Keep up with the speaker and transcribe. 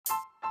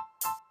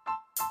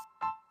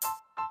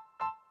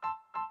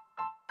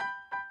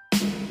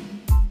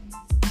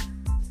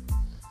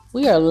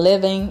We are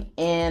living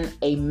in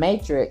a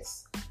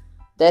matrix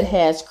that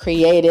has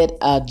created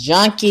a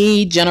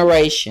junkie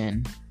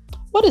generation.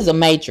 What is a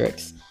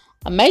matrix?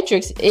 A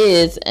matrix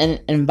is an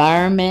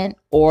environment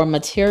or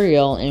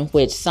material in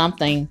which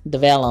something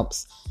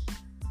develops.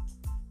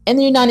 In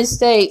the United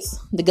States,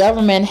 the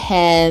government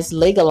has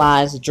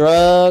legalized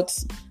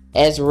drugs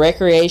as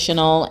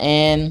recreational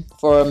and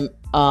for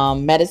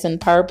medicine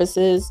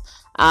purposes.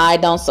 I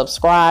don't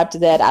subscribe to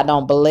that. I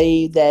don't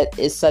believe that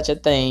is such a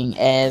thing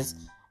as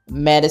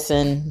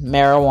medicine,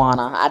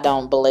 marijuana. I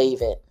don't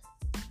believe it.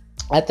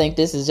 I think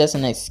this is just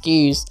an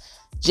excuse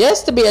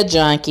just to be a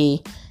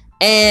junkie.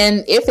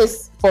 And if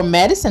it's for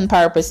medicine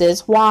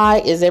purposes,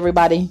 why is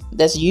everybody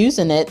that's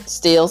using it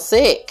still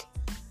sick?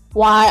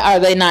 Why are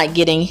they not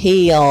getting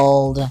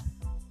healed?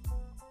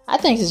 I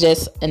think it's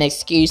just an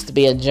excuse to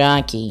be a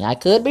junkie. I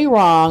could be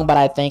wrong, but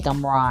I think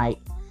I'm right.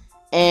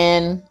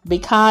 And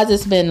because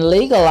it's been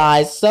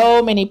legalized,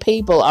 so many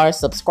people are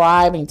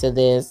subscribing to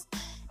this.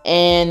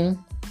 And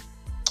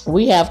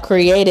we have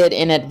created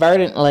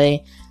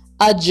inadvertently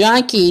a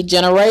junkie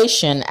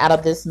generation out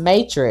of this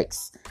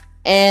matrix.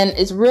 And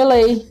it's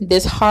really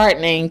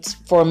disheartening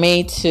for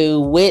me to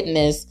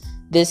witness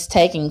this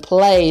taking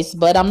place.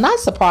 But I'm not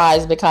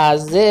surprised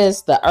because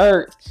the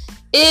earth,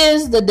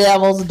 is the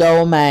devil's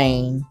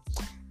domain.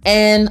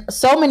 And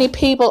so many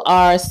people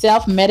are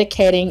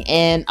self-medicating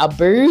and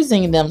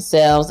abusing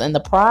themselves in the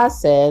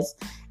process.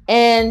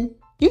 And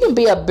you can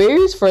be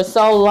abused for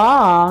so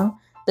long,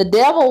 the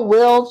devil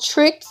will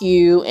trick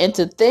you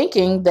into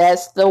thinking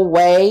that's the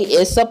way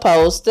it's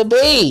supposed to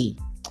be.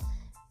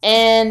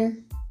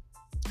 And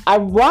I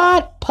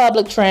ride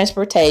public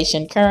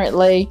transportation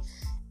currently.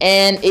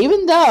 And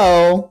even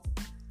though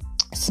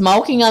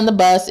smoking on the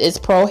bus is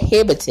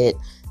prohibited,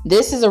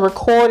 this is a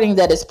recording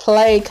that is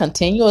played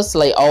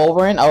continuously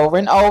over and over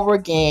and over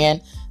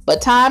again.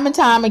 But time and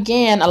time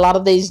again, a lot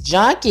of these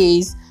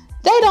junkies,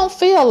 they don't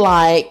feel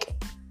like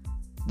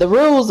the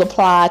rules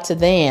apply to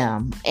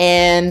them.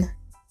 And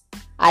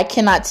I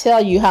cannot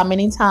tell you how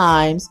many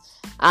times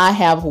I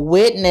have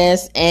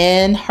witnessed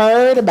and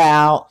heard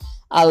about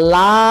a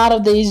lot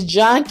of these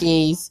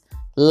junkies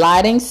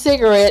lighting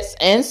cigarettes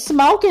and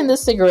smoking the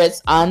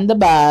cigarettes on the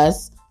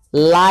bus,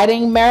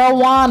 lighting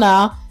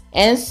marijuana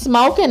and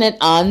smoking it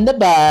on the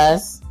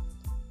bus.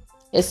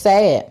 It's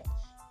sad.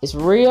 It's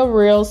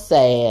real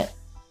sad.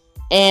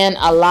 And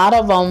a lot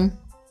of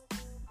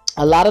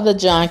the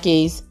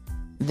junkies,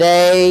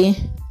 they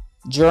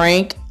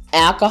drink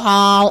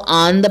alcohol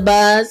on the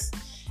bus,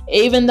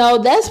 even though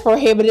that's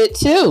prohibited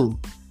too.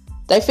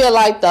 They feel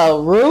like the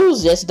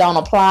rules just don't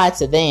apply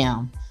to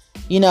them.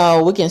 You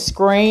know, we can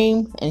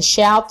scream and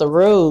shout the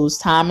rules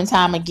time and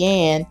time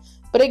again,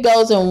 but it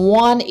goes in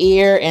one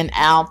ear and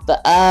out the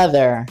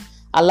other.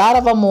 A lot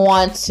of them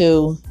want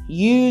to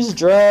use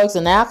drugs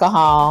and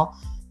alcohol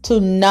to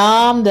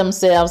numb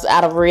themselves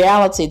out of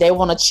reality. They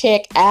want to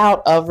check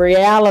out of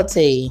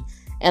reality.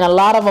 And a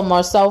lot of them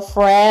are so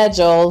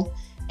fragile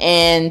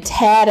and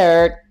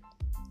tattered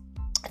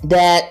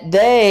that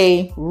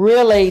they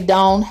really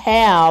don't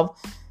have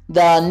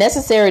the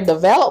necessary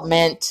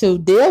development to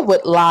deal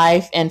with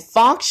life and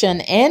function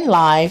in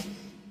life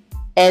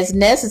as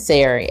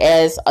necessary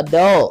as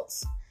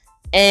adults.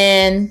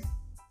 And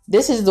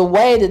this is the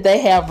way that they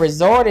have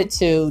resorted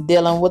to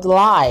dealing with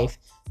life,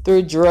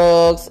 through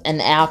drugs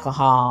and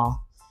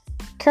alcohol.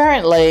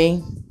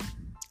 Currently,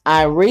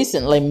 I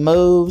recently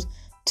moved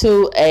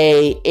to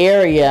an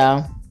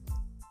area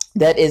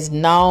that is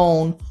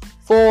known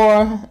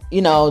for,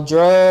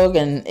 drug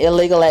and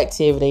illegal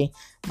activity.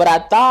 But I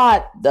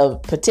thought the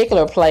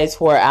particular place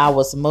where I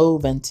was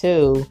moving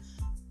to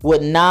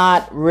would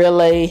not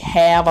really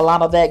have a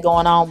lot of that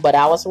going on, but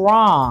I was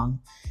wrong.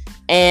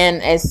 And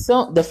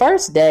the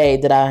first day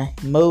that I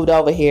moved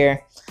over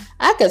here,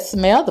 I could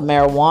smell the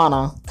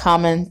marijuana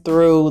coming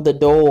through the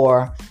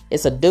door.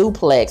 It's a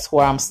duplex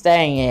where I'm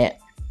staying at.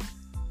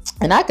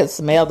 And I could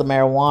smell the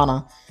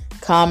marijuana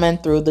coming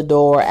through the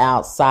door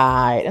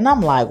outside. And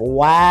I'm like,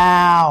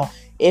 wow,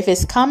 if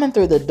it's coming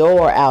through the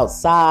door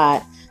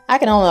outside, I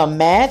can only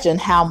imagine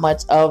how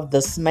much of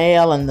the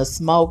smell and the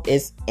smoke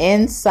is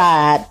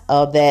inside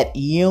of that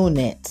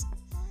unit.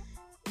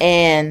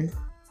 And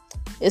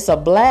it's a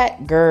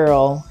black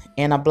girl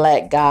and a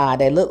black guy.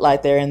 They look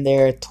like they're in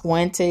their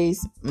 20s,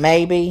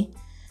 maybe.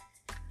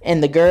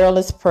 And the girl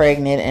is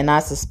pregnant, and I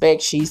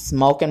suspect she's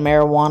smoking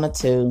marijuana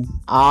too,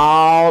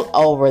 all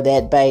over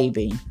that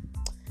baby.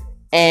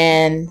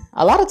 And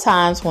a lot of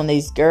times when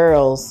these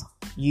girls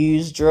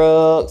use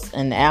drugs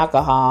and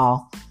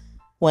alcohol,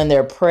 when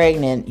they're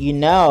pregnant,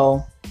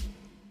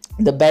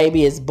 the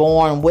baby is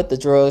born with the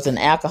drugs and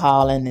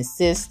alcohol in the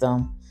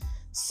system.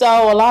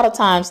 So a lot of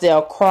times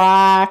they'll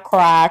cry.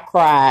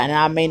 And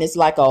I mean, it's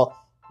like a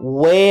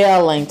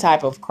wailing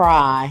type of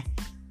cry.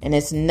 And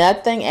it's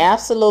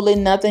absolutely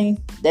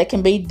nothing that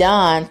can be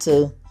done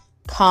to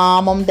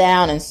calm them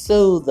down and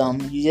soothe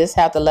them. You just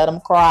have to let them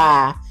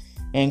cry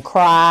and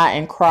cry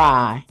and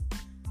cry.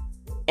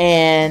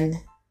 And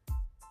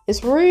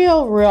it's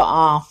real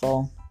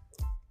awful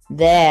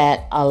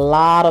that a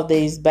lot of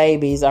these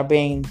babies are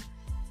being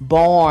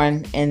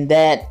born in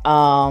that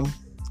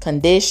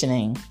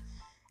conditioning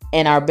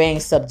and are being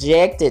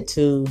subjected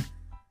to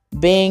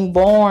being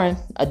born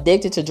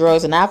addicted to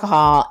drugs and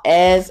alcohol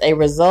as a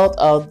result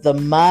of the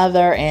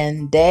mother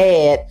and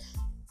dad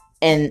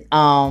and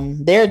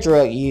their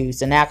drug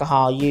use and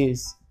alcohol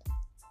use.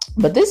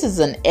 But this is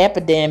an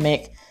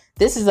epidemic.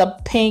 This is a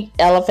pink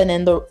elephant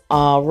in the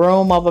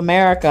room of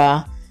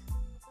America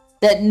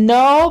that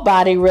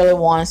nobody really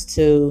wants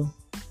to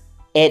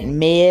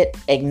admit,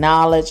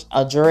 acknowledge,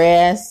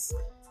 address.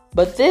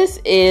 But this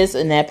is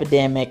an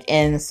epidemic,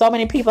 and so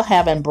many people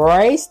have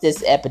embraced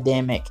this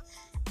epidemic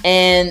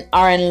and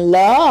are in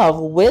love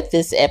with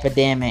this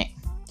epidemic.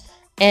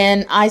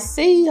 And I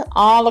see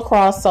all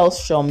across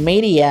social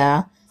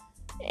media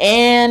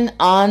and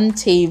on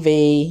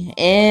TV,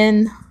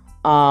 in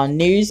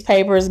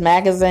newspapers,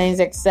 magazines,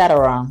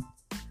 etc.,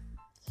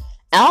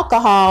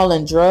 alcohol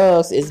and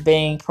drugs is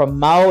being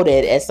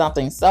promoted as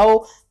something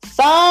so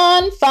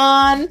fun.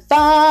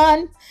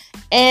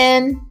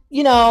 And,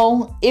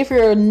 if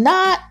you're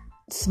not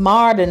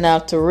smart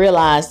enough to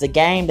realize the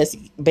game that's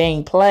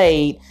being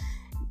played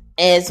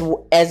as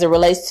it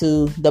relates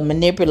to the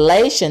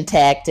manipulation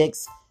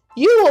tactics,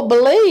 you will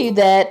believe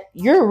that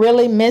you're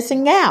really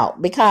missing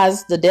out,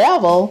 because the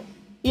devil,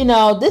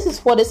 this is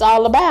what it's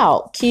all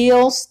about: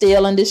 kill,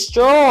 steal, and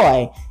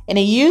destroy. And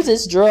he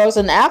uses drugs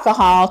and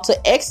alcohol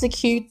to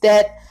execute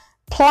that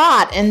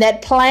plot and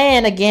that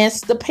plan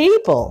against the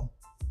people.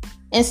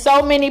 And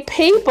so many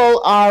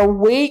people are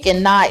weak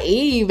and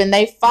naive, and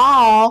they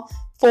fall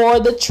for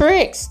the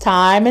tricks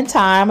time and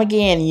time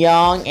again,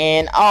 young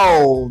and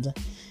old.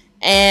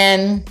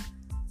 And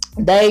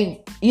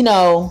they,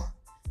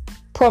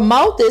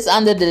 promote this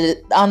under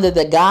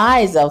the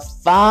guise of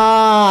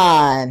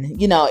fun.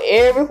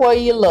 Everywhere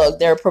you look,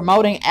 they're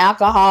promoting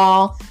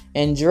alcohol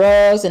and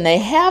drugs, and they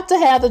have to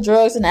have the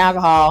drugs and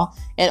alcohol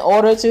in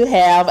order to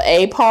have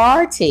a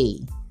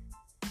party.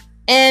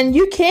 And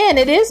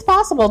it is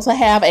possible to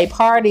have a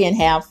party and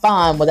have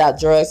fun without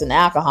drugs and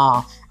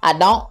alcohol. I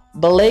don't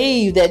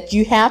believe that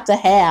you have to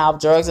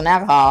have drugs and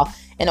alcohol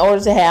in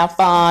order to have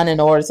fun, in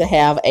order to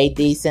have a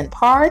decent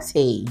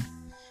party.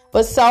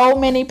 But so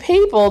many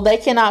people, they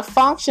cannot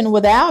function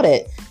without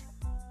it.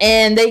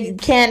 And they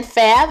can't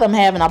fathom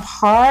having a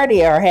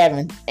party or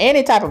having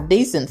any type of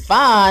decent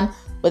fun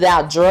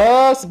without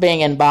drugs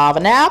being involved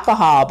and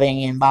alcohol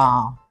being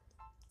involved.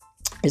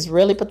 It's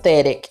really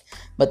pathetic.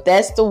 But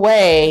that's the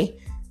way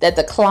that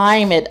the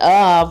climate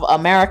of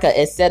America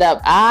is set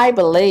up. I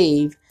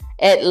believe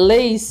at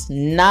least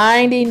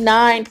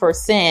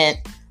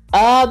 99%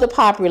 of the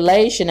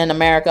population in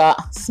America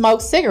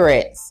smokes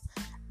cigarettes.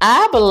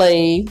 I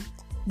believe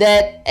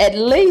that at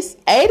least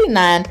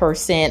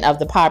 89% of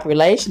the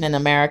population in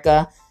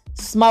America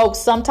smokes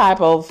some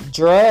type of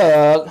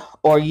drug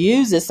or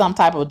uses some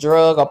type of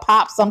drug or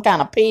pops some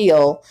kind of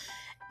pill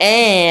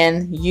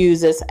and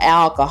uses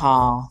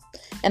alcohol.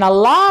 And a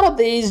lot of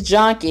these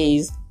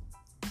junkies,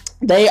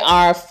 they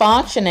are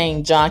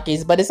functioning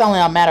junkies, but it's only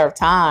a matter of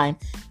time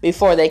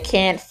before they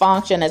can't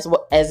function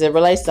as it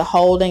relates to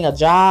holding a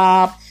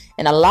job.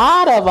 And a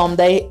lot of them,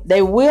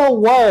 they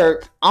will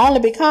work only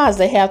because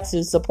they have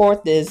to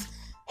support this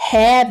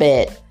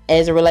habit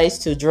as it relates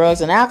to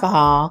drugs and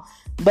alcohol.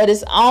 But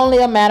it's only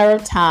a matter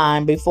of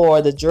time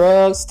before the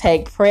drugs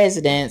take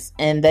precedence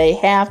and they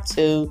have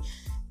to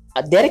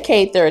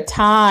dedicate their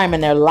time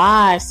and their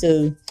lives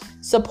to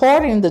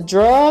supporting the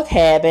drug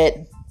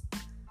habit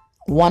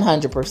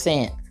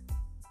 100%.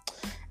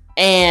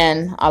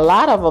 And a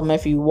lot of them,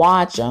 if you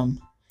watch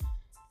them,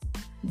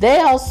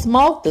 they'll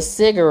smoke the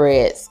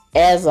cigarettes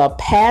as a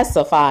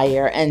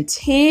pacifier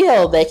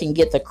until they can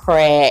get the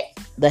crack,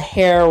 the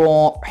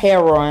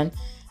heroin,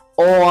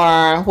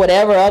 or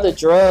whatever other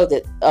drug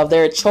of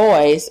their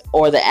choice,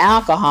 or the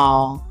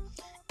alcohol.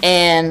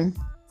 And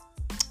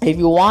if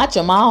you watch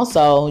them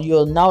also,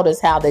 you'll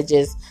notice how they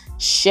just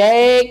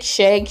shake.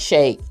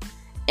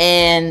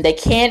 And they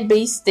can't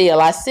be still.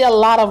 I see a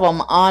lot of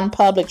them on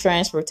public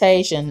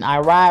transportation. I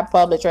ride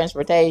public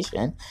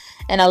transportation.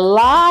 And a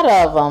lot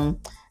of them,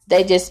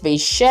 they just be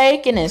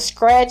shaking and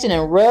scratching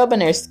and rubbing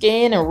their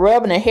skin and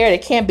rubbing their hair. They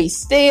can't be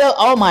still.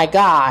 Oh my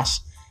gosh.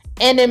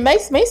 And it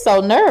makes me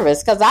so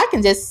nervous because I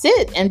can just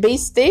sit and be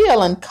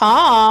still and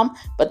calm,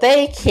 but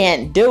they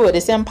can't do it.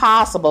 It's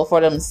impossible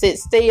for them to sit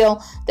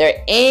still.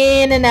 They're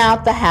in and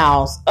out the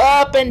house,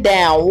 up and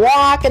down,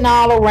 walking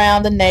all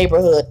around the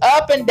neighborhood,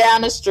 up and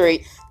down the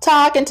street,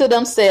 talking to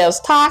themselves,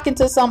 talking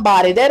to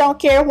somebody. They don't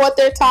care what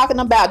they're talking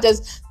about,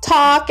 just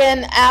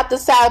talking out the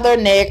side of their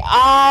neck,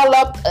 all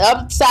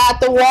upside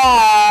the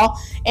wall,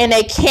 and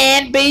they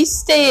can't be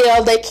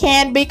still. They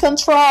can't be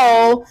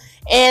controlled.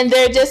 And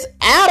they're just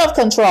out of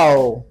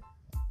control.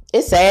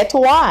 It's sad to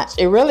watch.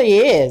 It really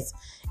is.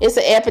 It's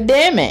an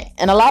epidemic.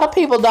 And a lot of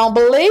people don't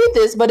believe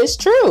this, but it's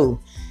true.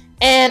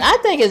 And I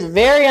think it's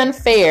very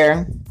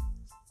unfair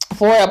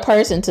for a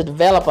person to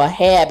develop a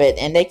habit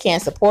and they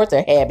can't support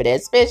their habit,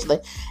 especially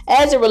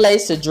as it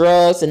relates to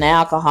drugs and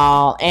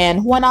alcohol.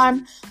 And when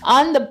I'm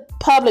on the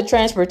public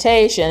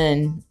transportation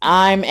and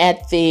I'm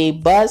at the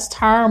bus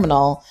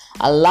terminal,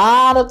 a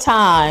lot of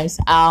times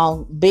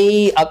I'll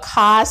be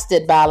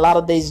accosted by a lot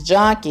of these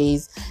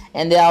junkies,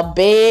 and they'll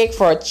beg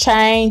for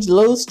change,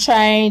 loose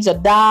change,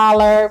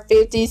 $1,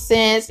 50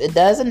 cents, it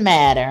doesn't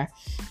matter.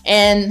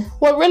 And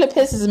what really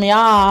pisses me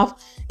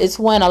off is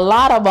when a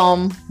lot of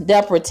them,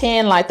 they'll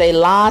pretend like they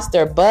lost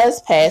their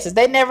bus passes.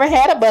 They never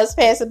had a bus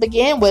pass to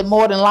begin with,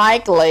 more than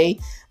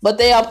likely, but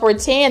they'll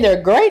pretend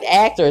they're great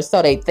actors,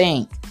 so they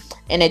think.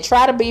 And they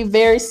try to be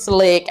very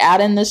slick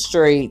out in the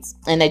streets,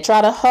 and they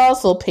try to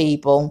hustle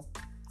people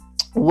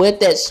with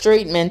that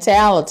street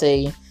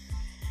mentality.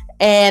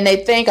 And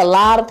they think a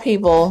lot of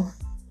people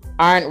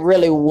aren't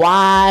really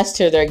wise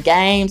to their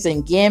games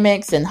and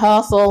gimmicks and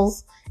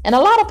hustles. And a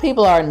lot of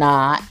people are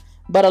not,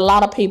 but a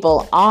lot of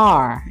people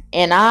are.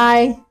 And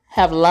I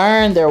have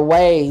learned their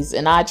ways,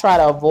 and I try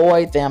to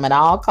avoid them at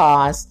all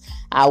costs.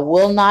 I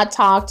will not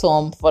talk to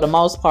them for the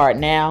most part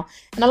now.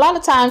 And a lot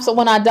of times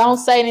when I don't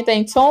say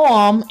anything to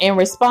them in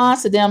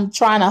response to them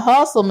trying to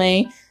hustle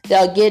me,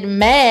 they'll get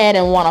mad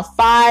and want to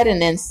fight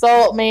and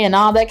insult me and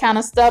all that kind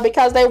of stuff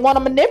because they want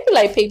to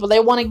manipulate people.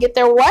 They want to get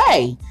their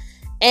way.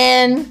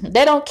 And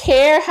they don't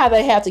care how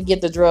they have to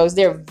get the drugs.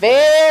 They're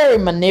very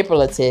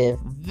manipulative,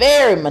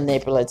 very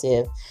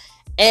manipulative.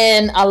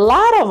 And a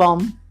lot of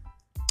them,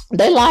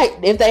 they like,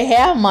 if they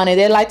have money,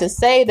 they like to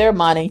save their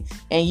money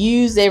and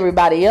use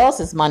everybody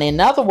else's money.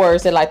 In other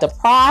words, they like to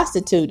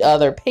prostitute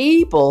other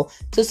people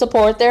to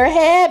support their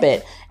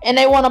habit. And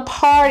they want to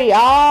party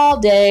all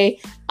day,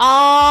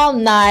 all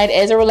night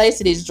as it relates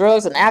to these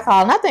drugs and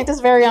alcohol. And I think that's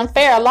very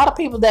unfair. A lot of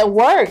people that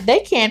work, they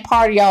can't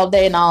party all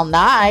day and all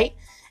night.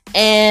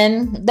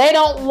 And they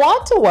don't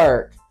want to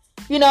work,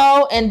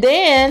 and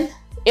then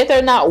if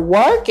they're not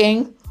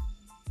working,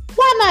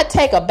 why not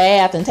take a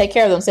bath and take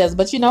care of themselves?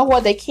 But you know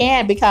what? They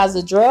can't, because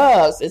the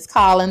drugs is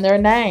calling their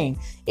name.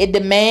 It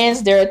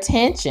demands their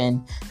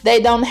attention. They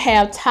don't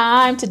have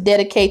time to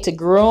dedicate to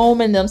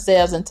grooming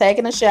themselves and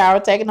taking a shower,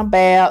 taking a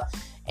bath,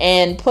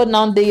 and putting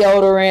on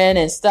deodorant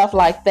and stuff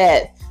like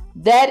that.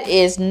 That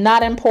is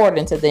not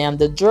important to them.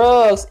 The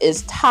drugs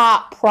is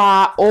top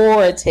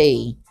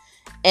priority.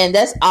 And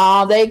that's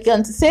all they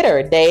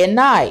consider day and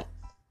night.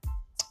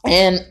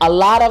 And a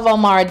lot of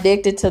them are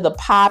addicted to the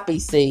poppy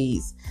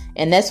seeds.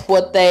 And that's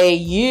what they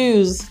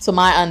use, to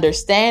my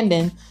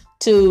understanding,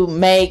 to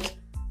make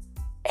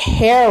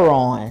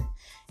heroin.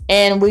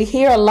 And we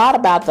hear a lot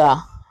about the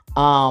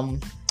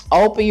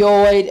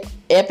opioid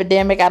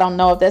epidemic. I don't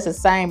know if that's the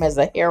same as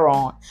a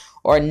heroin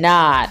or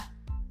not.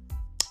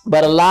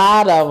 But a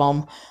lot of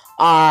them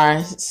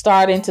are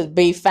starting to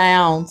be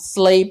found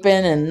sleeping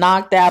and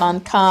knocked out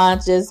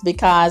unconscious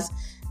because,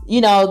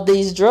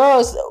 these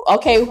drugs,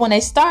 okay, when they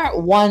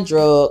start one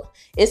drug,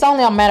 it's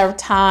only a matter of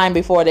time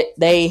before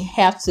they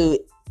have to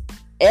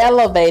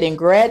elevate and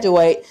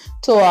graduate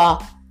to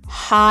a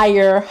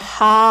higher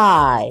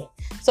high.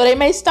 So they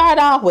may start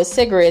off with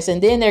cigarettes,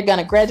 and then they're going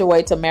to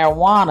graduate to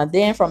marijuana.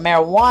 Then from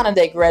marijuana,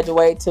 they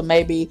graduate to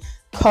maybe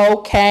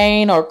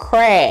cocaine or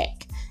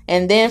crack.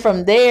 And then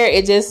from there,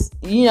 it just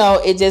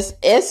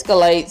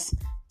escalates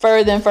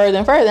further and further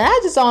and further. And I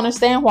just don't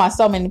understand why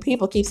so many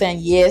people keep saying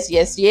yes,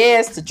 yes,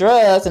 yes to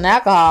drugs and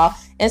alcohol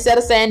instead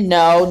of saying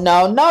no,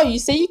 no, no. You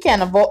see, you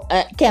can't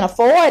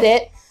afford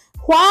it.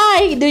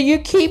 Why do you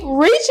keep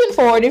reaching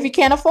for it if you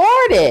can't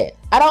afford it?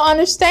 I don't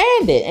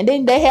understand it. And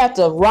then they have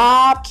to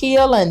rob,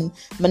 kill, and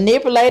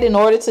manipulate in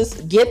order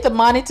to get the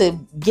money to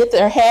get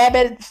their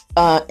habit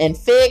and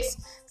fix,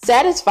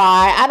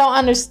 satisfy. I don't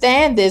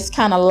understand this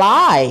kind of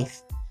life.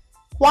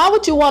 Why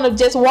would you want to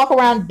just walk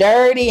around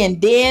dirty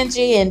and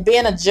dingy and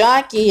being a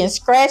junkie and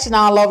scratching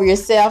all over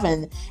yourself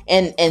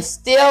and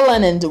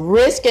stealing and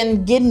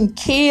risking getting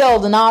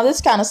killed and all this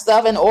kind of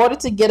stuff in order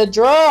to get a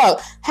drug?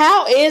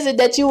 How is it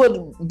that you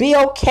would be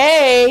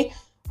okay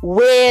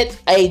with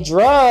a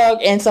drug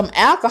and some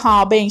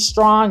alcohol being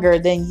stronger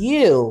than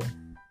you?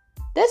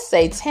 That's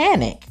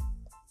satanic.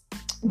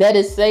 That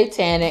is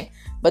satanic.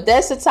 But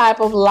that's the type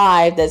of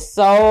life that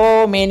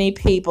so many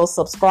people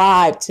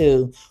subscribe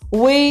to.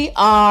 We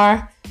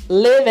are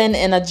living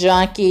in a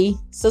junkie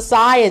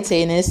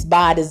society, and it's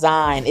by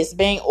design. It's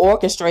being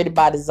orchestrated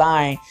by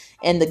design.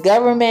 And the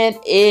government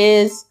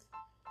is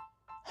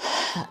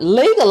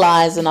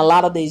legalizing a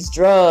lot of these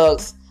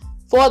drugs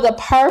for the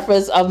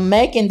purpose of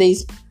making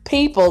these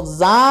people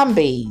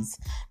zombies,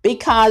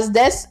 because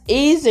that's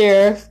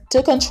easier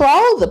to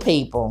control the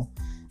people.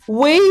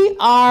 We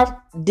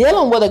are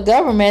dealing with a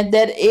government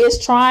that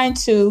is trying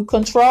to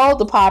control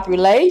the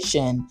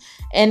population.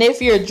 And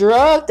if you're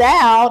drugged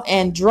out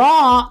and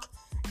drunk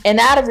and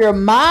out of your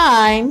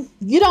mind,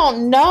 you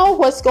don't know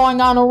what's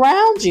going on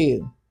around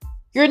you.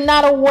 You're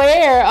not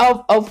aware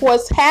of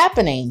what's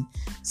happening.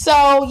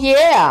 So,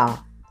 yeah,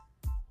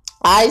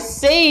 I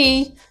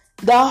see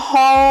the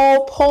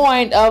whole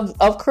point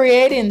of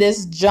creating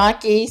this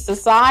junkie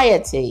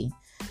society.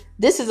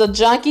 This is a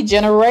junkie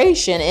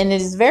generation, and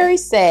it is very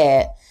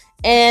sad.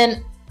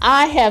 And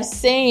I have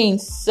seen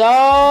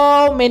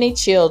so many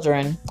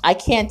children. I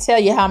can't tell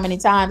you how many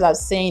times I've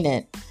seen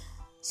it.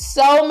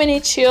 So many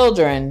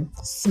children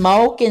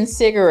smoking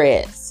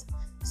cigarettes,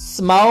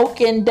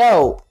 smoking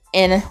dope.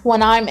 And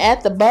when I'm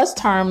at the bus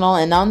terminal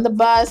and on the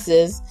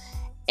buses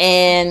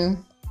and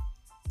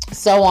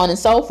so on and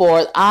so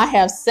forth, I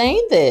have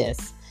seen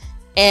this.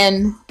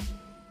 And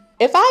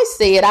if I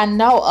see it, I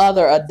know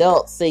other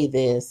adults see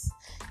this.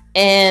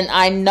 And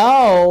I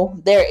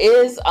know there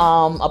is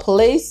a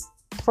police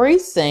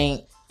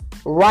precinct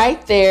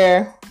right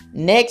there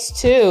next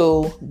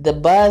to the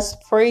bus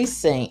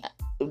precinct.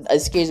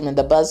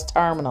 The bus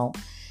terminal.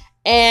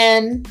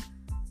 And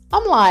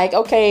I'm like,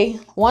 okay,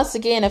 once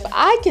again, if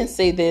I can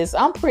see this,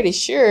 I'm pretty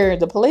sure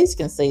the police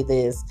can see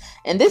this.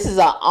 And this is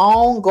an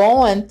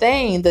ongoing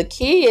thing. The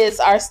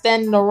kids are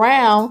standing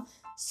around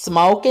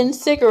smoking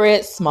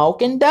cigarettes,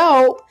 smoking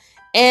dope.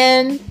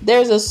 And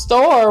there's a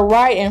store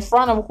right in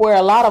front of where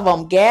a lot of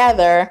them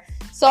gather.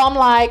 So I'm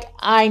like,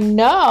 I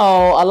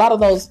know a lot of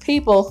those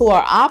people who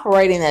are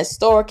operating that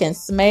store can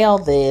smell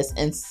this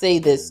and see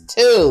this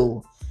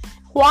too.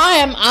 Why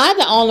am I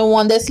the only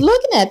one that's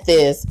looking at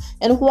this?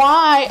 And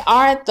why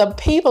aren't the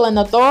people in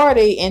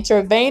authority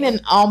intervening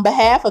on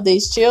behalf of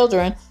these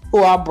children who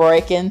are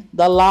breaking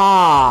the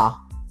law?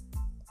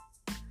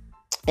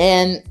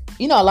 And,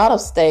 a lot of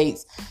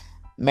states,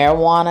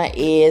 marijuana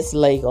is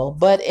legal.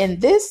 But in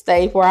this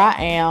state where I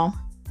am,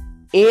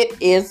 it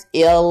is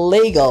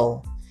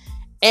illegal.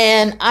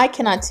 And I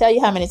cannot tell you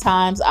how many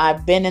times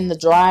I've been in the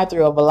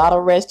drive-thru of a lot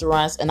of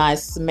restaurants and I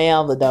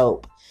smell the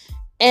dope.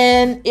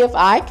 And if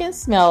I can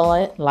smell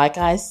it, like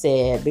I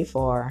said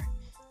before,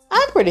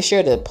 I'm pretty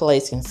sure the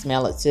police can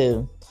smell it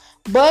too.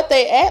 But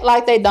they act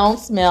like they don't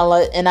smell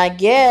it. And I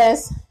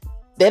guess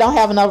they don't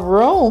have enough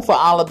room for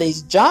all of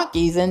these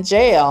junkies in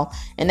jail.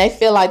 And they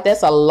feel like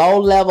that's a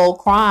low-level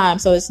crime.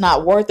 So it's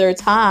not worth their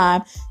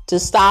time to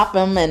stop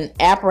them and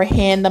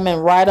apprehend them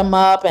and write them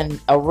up and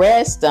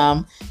arrest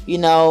them.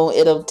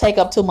 It'll take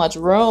up too much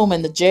room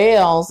in the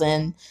jails.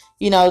 And,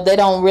 they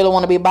don't really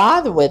want to be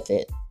bothered with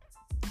it.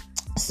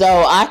 So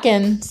I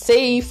can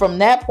see from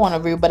that point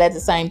of view, but at the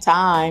same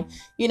time,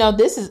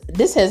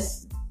 this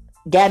has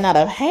gotten out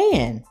of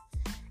hand.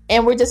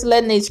 And we're just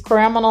letting these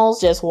criminals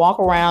just walk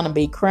around and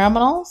be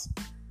criminals.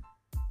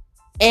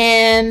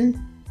 And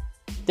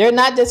they're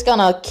not just going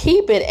to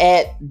keep it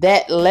at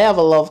that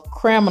level of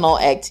criminal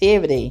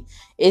activity.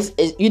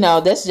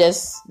 That's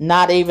just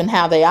not even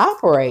how they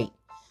operate.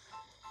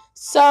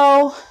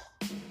 So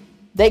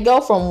they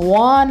go from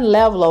one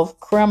level of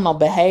criminal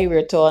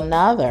behavior to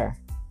another.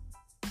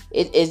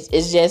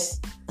 It's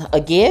just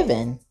a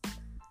given.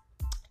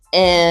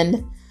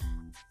 And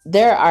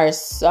there are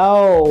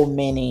so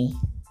many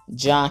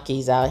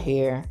junkies out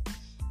here.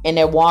 And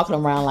they're walking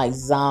around like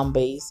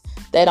zombies.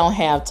 They don't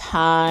have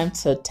time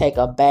to take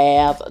a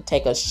bath, or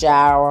take a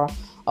shower,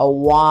 or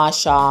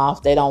wash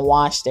off. They don't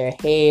wash their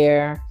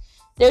hair.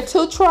 They're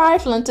too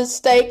trifling to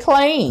stay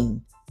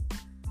clean.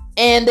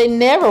 And they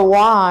never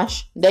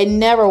wash. They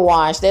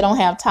don't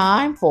have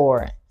time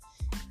for it.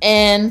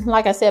 And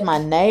like I said, my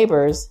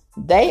neighbors,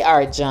 they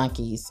are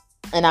junkies.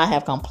 And I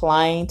have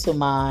complained to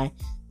my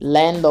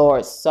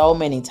landlord so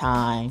many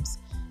times.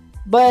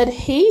 But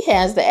he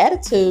has the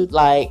attitude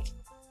like,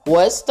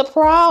 what's the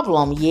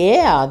problem?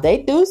 Yeah,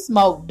 they do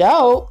smoke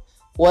dope.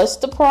 What's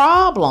the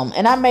problem?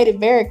 And I made it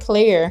very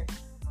clear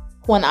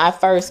when I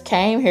first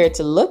came here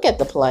to look at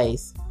the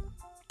place.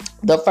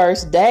 The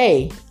first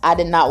day, I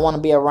did not want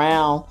to be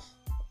around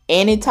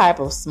any type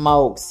of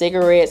smoke,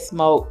 cigarette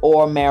smoke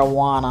or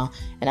marijuana.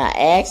 And I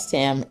asked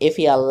him if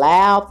he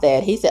allowed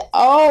that. He said,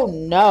 oh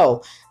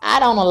no, I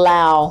don't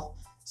allow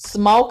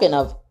smoking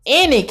of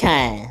any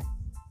kind.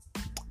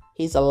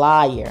 He's a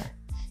liar.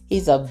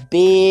 He's a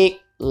big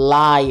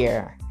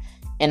liar.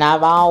 And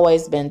I've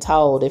always been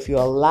told if you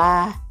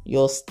lie,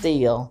 you'll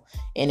steal.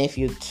 And if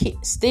you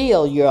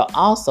steal, you'll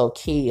also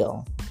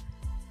kill.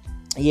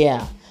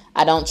 Yeah,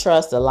 I don't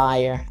trust a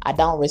liar. I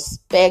don't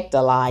respect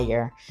a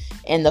liar.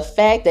 And the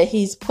fact that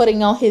he's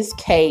putting on his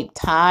cape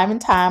time and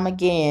time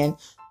again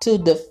to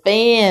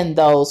defend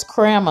those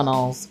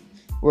criminals,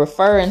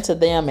 referring to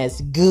them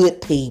as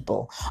good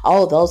people.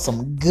 Oh, those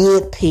some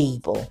good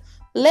people.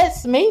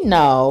 Lets me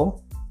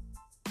know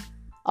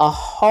a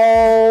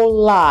whole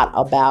lot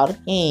about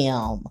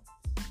him.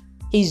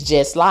 He's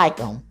just like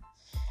them.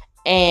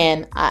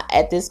 And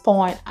at this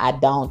point, I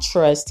don't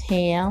trust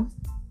him.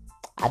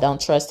 I don't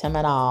trust him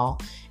at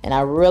all. And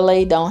I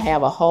really don't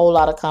have a whole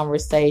lot of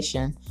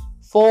conversation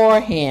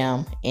for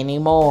him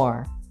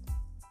anymore.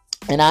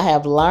 And I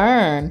have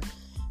learned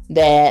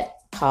that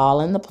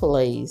calling the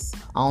police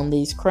on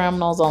these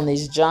criminals, on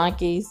these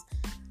junkies,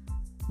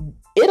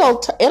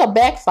 it'll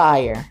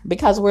backfire,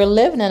 because we're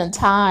living in a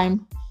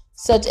time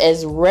such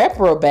as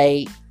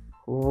reprobate.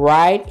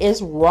 Right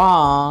is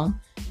wrong,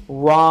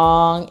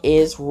 wrong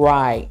is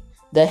right.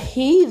 The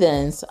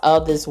heathens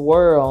of this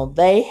world,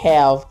 they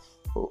have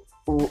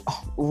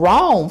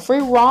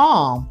free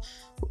roam.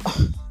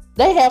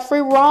 They have free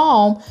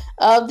roam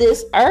of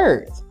this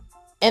earth.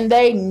 and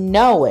they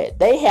know it.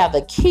 They have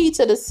the key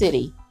to the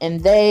city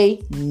and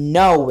they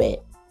know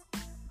it.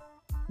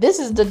 This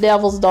is the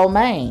devil's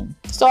domain.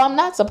 So I'm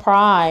not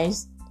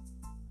surprised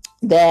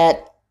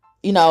that,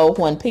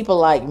 when people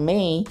like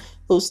me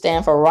who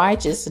stand for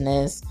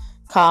righteousness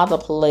call the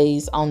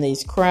police on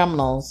these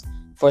criminals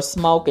for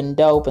smoking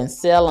dope and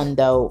selling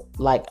dope,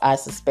 like I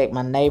suspect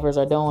my neighbors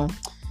are doing,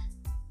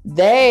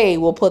 they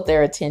will put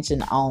their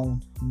attention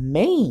on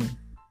me.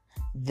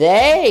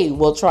 They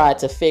will try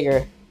to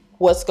figure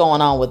what's going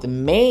on with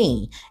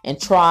me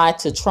and try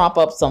to trump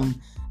up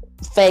some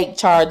fake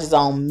charges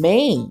on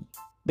me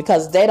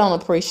because they don't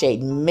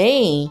appreciate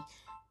me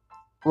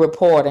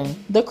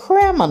reporting the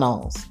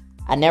criminals.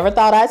 I never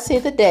thought I'd see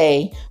the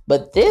day,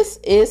 but this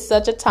is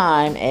such a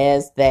time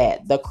as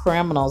that. The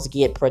criminals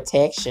get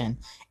protection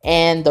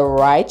and the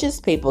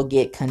righteous people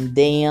get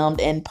condemned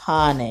and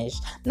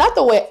punished. Not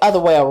the other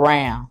way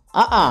around.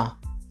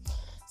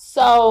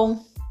 So,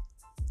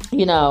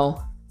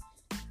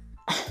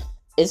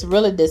 it's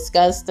really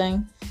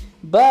disgusting,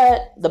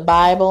 but the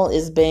Bible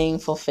is being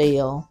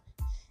fulfilled.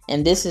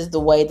 And this is the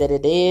way that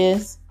it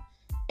is.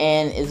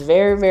 And it's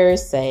very, very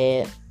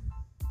sad.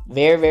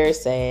 Very, very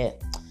sad.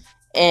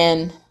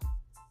 And,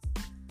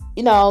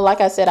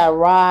 like I said, I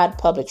ride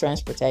public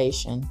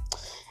transportation.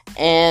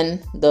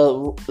 And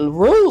the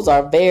rules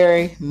are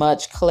very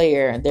much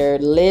clear. They're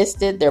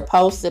listed. They're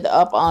posted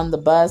up on the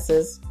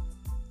buses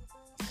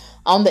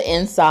on the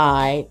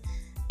inside.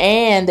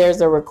 And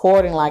there's a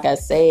recording, like I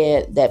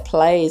said, that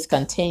plays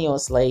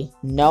continuously.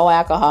 No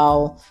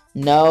alcohol,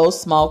 no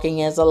smoking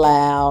is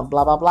allowed,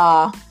 blah, blah,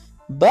 blah.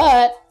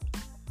 But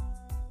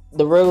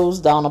the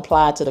rules don't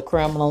apply to the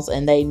criminals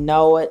and they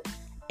know it.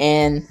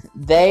 And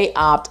they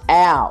opt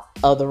out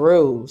of the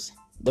rules.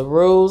 The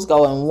rules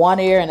go in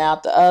one ear and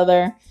out the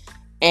other.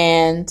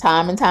 And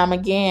time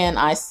again,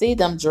 I see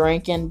them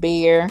drinking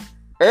beer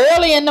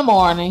early in the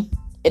morning.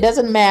 It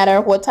doesn't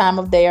matter what time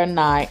of day or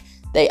night.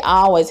 They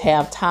always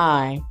have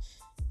time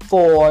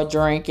for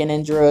drinking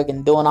and drugging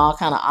and doing all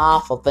kind of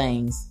awful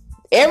things.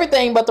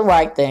 Everything but the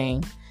right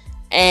thing.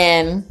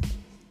 And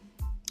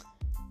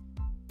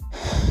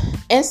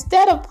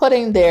instead of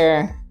putting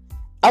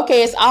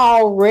it's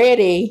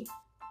already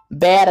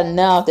bad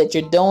enough that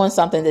you're doing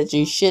something that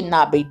you should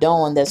not be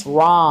doing that's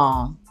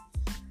wrong.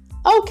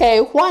 Okay,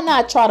 why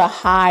not try to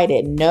hide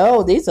it?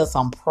 No, these are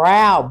some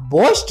proud,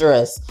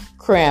 boisterous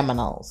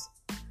criminals.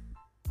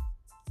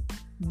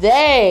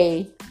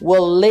 They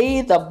will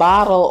leave the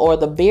bottle or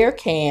the beer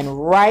can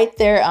right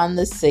there on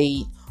the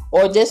seat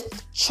or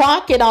just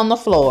chalk it on the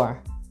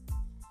floor.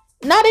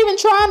 Not even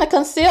trying to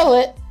conceal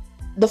it.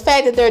 The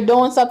fact that they're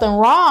doing something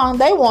wrong,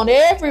 they want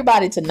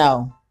everybody to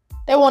know.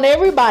 They want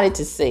everybody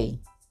to see.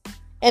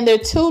 And they're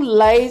too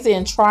lazy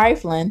and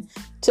trifling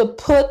to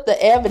put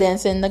the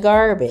evidence in the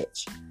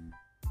garbage.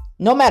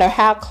 No matter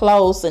how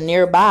close and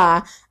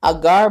nearby a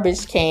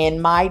garbage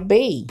can might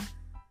be.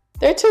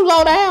 They're too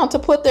low down to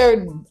put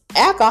their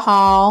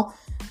alcohol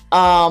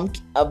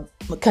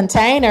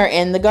container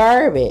in the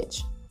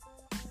garbage.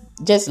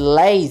 Just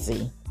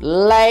lazy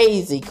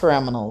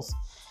criminals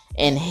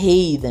and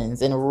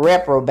heathens and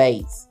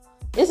reprobates.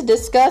 It's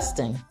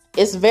disgusting.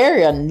 It's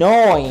very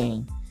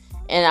annoying.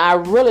 And I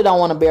really don't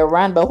want to be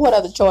around. But what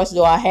other choice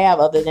do I have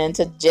other than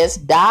to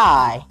just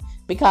die?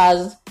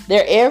 Because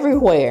they're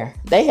everywhere.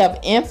 They have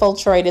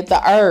infiltrated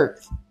the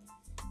earth.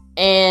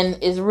 And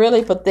it's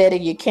really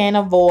pathetic. You can't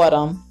avoid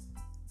them.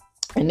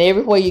 And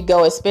everywhere you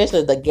go,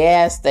 especially the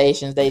gas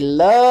stations, they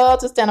love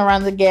to stand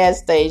around the gas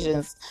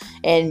stations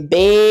and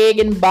beg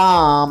and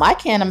bomb. I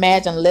can't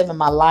imagine living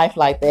my life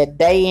like that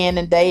day in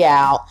and day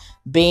out,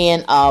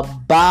 being a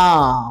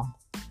bomb,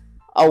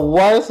 a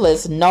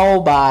worthless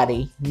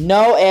nobody,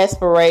 no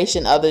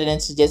aspiration other than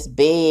to just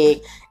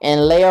beg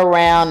and lay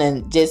around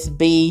and just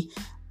be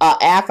an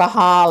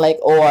alcoholic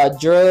or a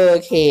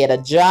drug head, a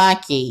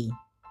junkie.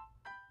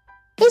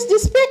 It's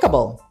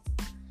despicable.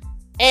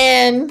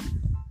 And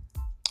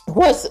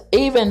what's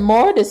even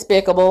more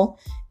despicable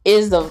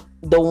is the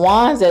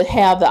ones that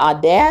have the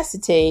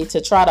audacity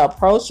to try to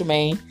approach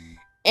me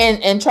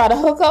and try to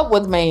hook up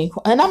with me.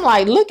 And I'm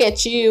like, look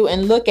at you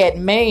and look at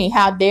me.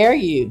 How dare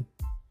you?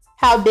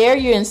 How dare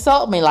you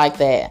insult me like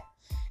that?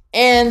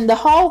 And the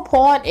whole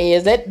point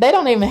is that they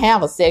don't even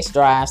have a sex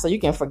drive. So you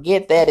can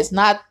forget that. It's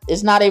not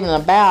even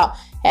about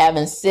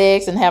having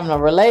sex and having a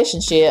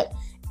relationship.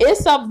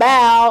 It's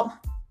about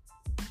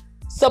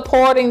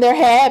supporting their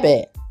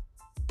habit.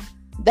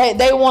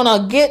 They want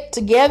to get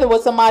together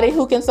with somebody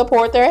who can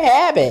support their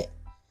habit.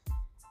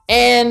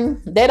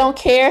 And they don't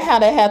care how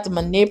they have to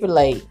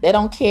manipulate. They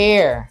don't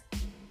care.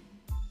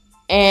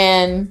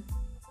 And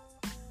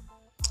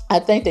I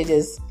think they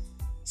just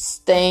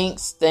stink.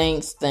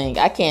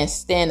 I can't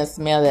stand the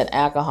smell of that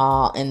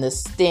alcohol and the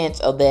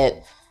stench of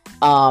that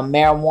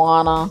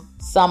marijuana.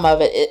 Some of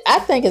it, I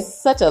think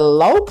it's such a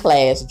low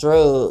class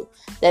drug.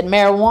 That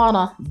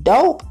marijuana,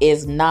 dope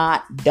is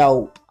not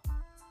dope.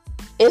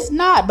 It's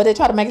not, but they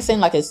try to make it seem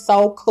like it's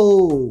so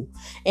cool.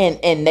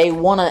 And they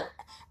want to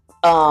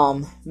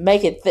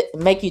make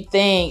you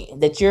think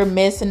that you're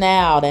missing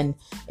out, and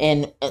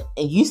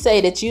you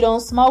say that you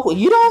don't smoke. Well,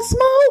 you don't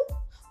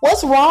smoke?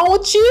 What's wrong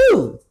with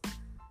you?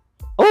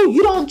 Oh,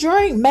 you don't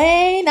drink,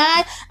 man.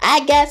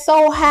 I got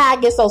so high, I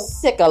get so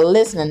sick of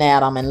listening at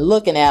them and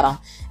looking at them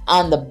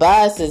on the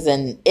buses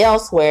and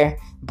elsewhere,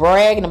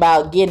 bragging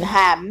about getting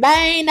high.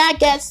 Man, I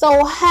got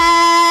so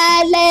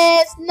high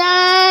last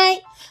night.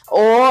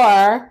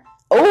 Or,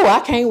 oh, I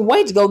can't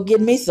wait to go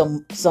get me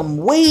some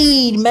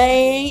weed,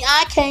 man.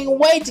 I can't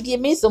wait to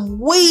get me some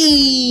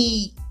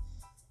weed.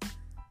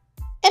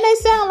 And they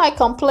sound like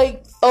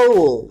complete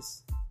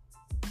fools.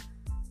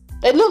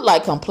 They look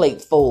like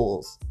complete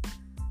fools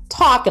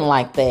talking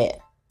like that.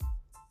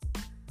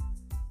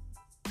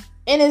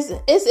 And it's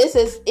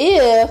as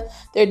if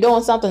they're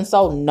doing something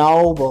so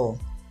noble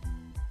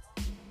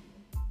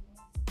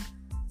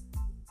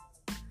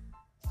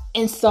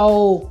and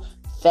so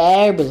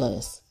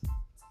fabulous.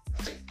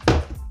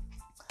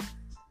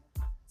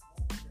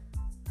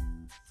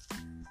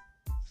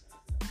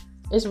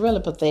 It's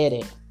really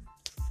pathetic.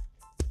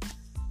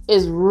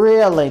 It's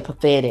really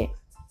pathetic.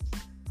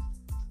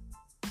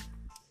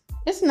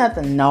 It's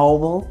nothing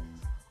noble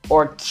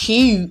or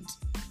cute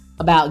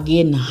about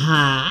getting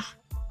high.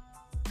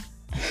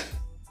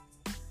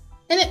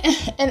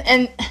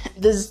 And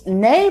this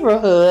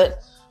neighborhood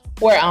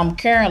where I'm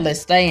currently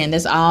staying,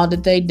 that's all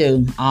that they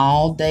do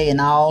all day and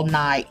all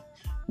night.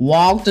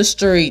 Walk the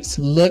streets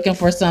looking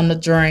for something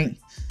to drink,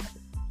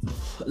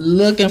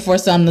 looking for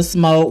something to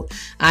smoke.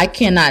 I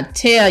cannot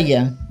tell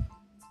you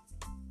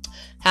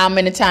how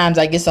many times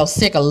I get so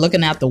sick of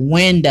looking out the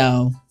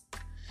window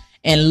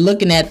and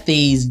looking at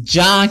these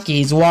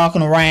junkies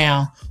walking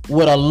around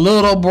with a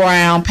little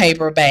brown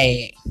paper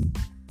bag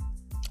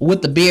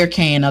with the beer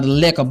can or the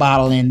liquor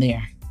bottle in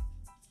there.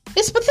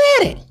 It's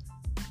pathetic.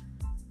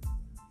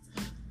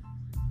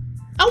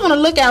 I want to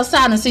look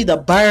outside and see the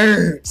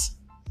birds,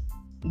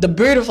 the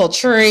beautiful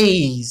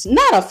trees,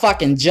 not a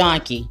fucking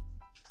junkie.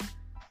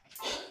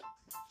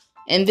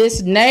 And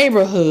this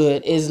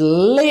neighborhood is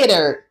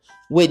littered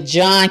with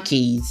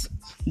junkies.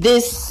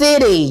 This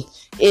city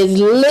is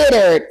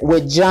littered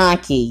with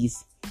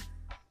junkies.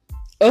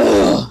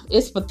 Ugh,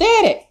 it's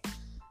pathetic.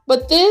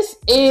 But this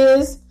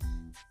is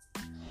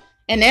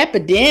an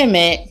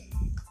epidemic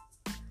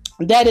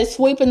that is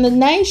sweeping the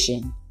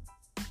nation.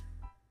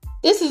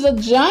 This is a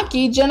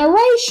junkie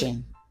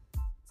generation.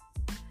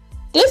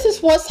 This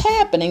is what's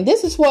happening.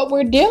 This is what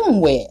we're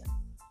dealing with.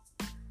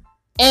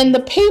 And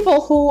the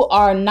people who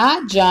are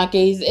not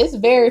junkies, it's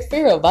very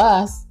fear of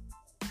us.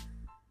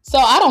 So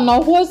I don't know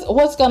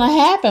what's going to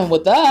happen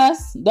with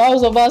us.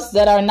 Those of us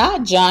that are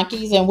not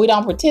junkies and we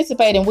don't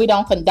participate and we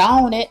don't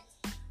condone it.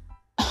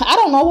 I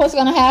don't know what's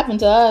going to happen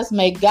to us.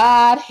 May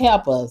God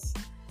help us.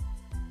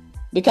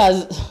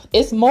 Because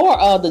it's more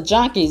of the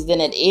junkies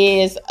than it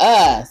is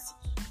us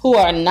who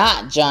are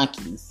not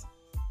junkies.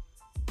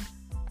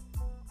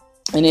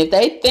 And if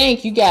they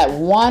think you got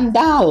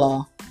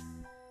 $1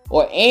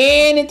 or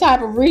any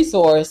type of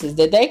resources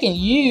that they can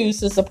use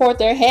to support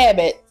their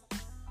habit,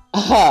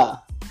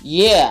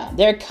 yeah,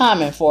 they're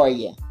coming for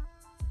you.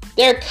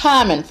 They're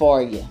coming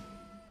for you.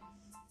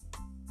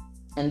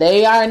 And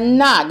they are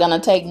not going to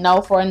take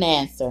no for an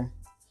answer.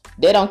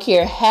 They don't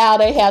care how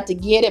they have to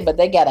get it, but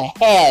they got to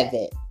have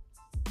it.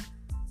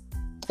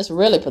 It's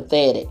really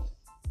pathetic.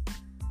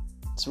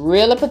 It's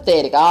really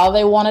pathetic. All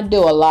they want to do,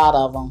 a lot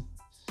of them,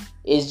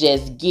 is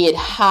just get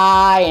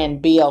high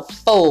and be a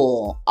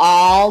fool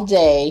all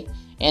day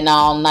and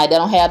all night. They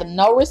don't have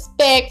no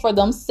respect for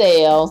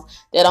themselves.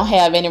 They don't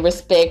have any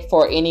respect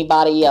for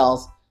anybody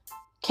else.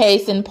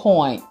 Case in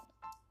point,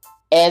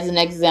 as an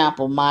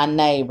example, my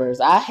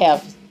neighbors. I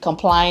have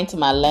complained to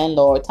my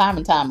landlord time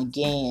and time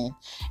again.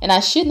 And I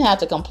shouldn't have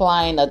to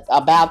complain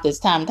about this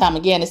time and time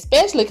again,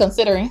 especially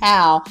considering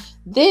how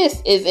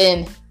this is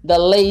in the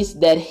lease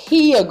that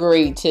he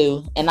agreed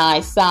to and I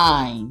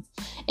signed.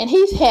 And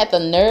he's had the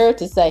nerve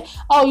to say,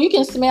 oh, you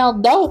can smell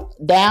dope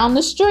down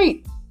the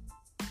street.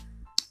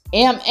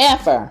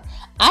 MFer.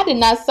 I did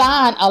not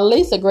sign a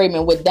lease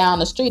agreement with down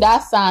the street. I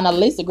signed a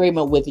lease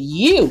agreement with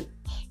you.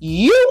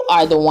 You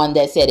are the one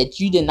that said that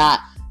you did not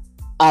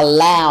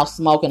allow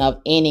smoking of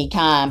any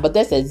kind. But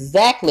that's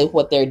exactly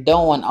what they're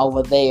doing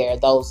over there,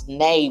 those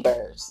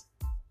neighbors.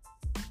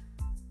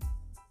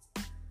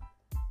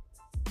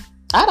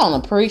 I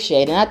don't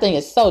appreciate it. I think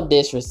it's so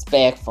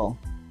disrespectful.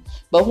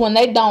 But when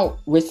they don't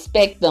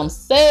respect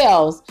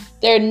themselves,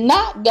 they're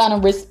not going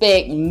to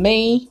respect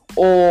me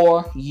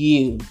or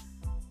you.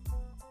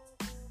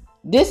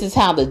 This is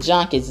how the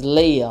junkies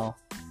live.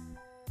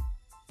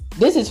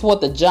 This is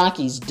what the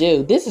junkies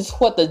do. This is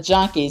what the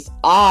junkies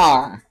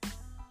are.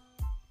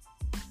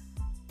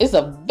 It's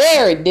a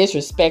very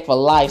disrespectful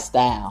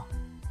lifestyle.